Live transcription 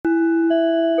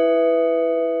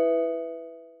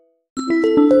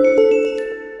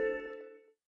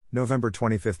November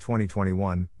 25,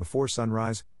 2021, before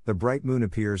sunrise, the bright moon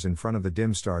appears in front of the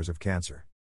dim stars of Cancer.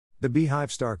 The Beehive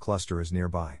star cluster is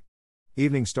nearby.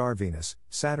 Evening star Venus,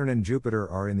 Saturn and Jupiter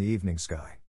are in the evening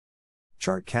sky.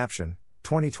 Chart caption,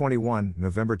 2021,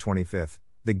 November 25,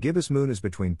 the gibbous moon is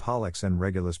between Pollux and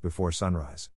Regulus before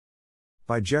sunrise.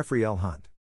 By Jeffrey L. Hunt.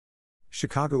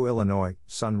 Chicago, Illinois,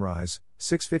 sunrise,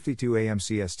 6:52 a.m.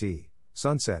 CST,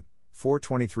 sunset,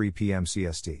 4:23 p.m.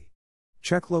 CST.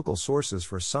 Check local sources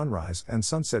for sunrise and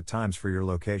sunset times for your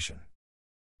location.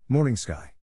 Morning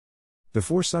sky.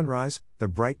 Before sunrise, the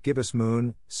bright gibbous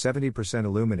moon, 70%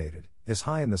 illuminated, is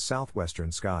high in the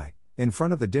southwestern sky, in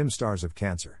front of the dim stars of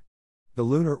Cancer. The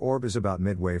lunar orb is about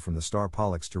midway from the star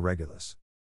Pollux to Regulus.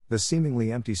 The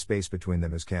seemingly empty space between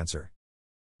them is Cancer.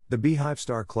 The Beehive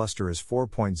star cluster is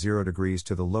 4.0 degrees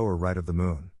to the lower right of the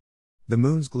moon. The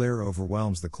moon's glare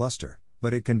overwhelms the cluster,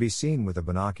 but it can be seen with a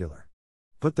binocular.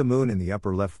 Put the moon in the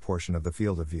upper left portion of the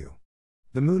field of view.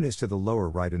 The moon is to the lower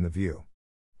right in the view.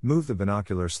 Move the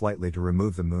binocular slightly to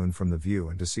remove the moon from the view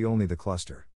and to see only the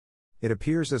cluster. It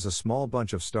appears as a small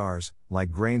bunch of stars,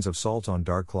 like grains of salt on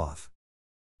dark cloth.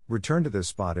 Return to this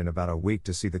spot in about a week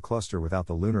to see the cluster without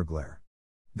the lunar glare.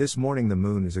 This morning the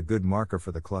moon is a good marker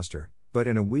for the cluster, but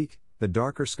in a week, the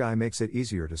darker sky makes it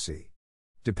easier to see.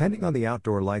 Depending on the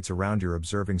outdoor lights around your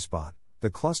observing spot, the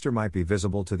cluster might be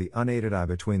visible to the unaided eye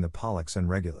between the Pollux and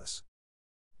Regulus.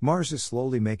 Mars is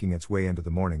slowly making its way into the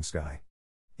morning sky.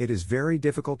 It is very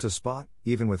difficult to spot,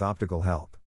 even with optical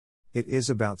help. It is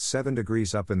about 7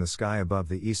 degrees up in the sky above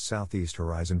the east-southeast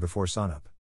horizon before sunup.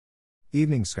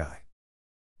 Evening sky.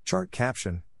 Chart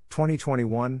caption,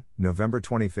 2021, November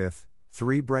 25,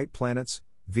 3 bright planets,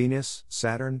 Venus,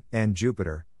 Saturn, and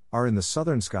Jupiter, are in the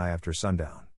southern sky after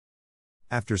sundown.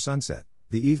 After sunset,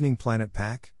 the evening planet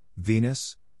Pac,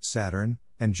 Venus, Saturn,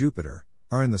 and Jupiter,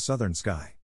 are in the southern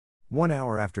sky. 1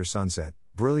 hour after sunset,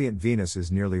 brilliant Venus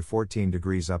is nearly 14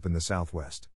 degrees up in the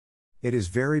southwest. It is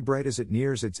very bright as it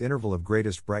nears its interval of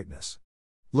greatest brightness.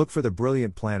 Look for the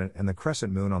brilliant planet and the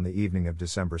crescent moon on the evening of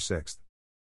December 6.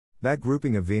 That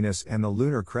grouping of Venus and the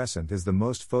lunar crescent is the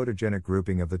most photogenic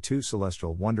grouping of the 2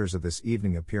 celestial wonders of this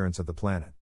evening appearance of the planet.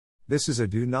 This is a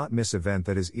do-not-miss event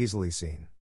that is easily seen.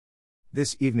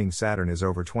 This evening Saturn is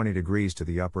over 20 degrees to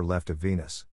the upper left of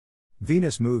Venus.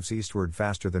 Venus moves eastward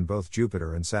faster than both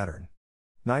Jupiter and Saturn.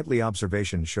 Nightly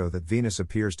observations show that Venus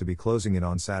appears to be closing in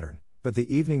on Saturn, but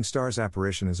the evening star's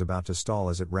apparition is about to stall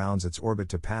as it rounds its orbit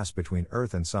to pass between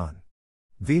Earth and Sun.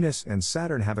 Venus and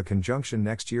Saturn have a conjunction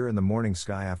next year in the morning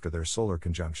sky after their solar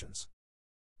conjunctions.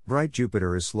 Bright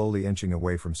Jupiter is slowly inching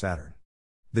away from Saturn.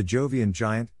 The Jovian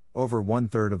giant, over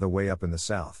 1/3 of the way up in the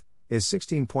south, is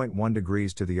 16.1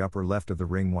 degrees to the upper left of the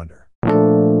ring wonder.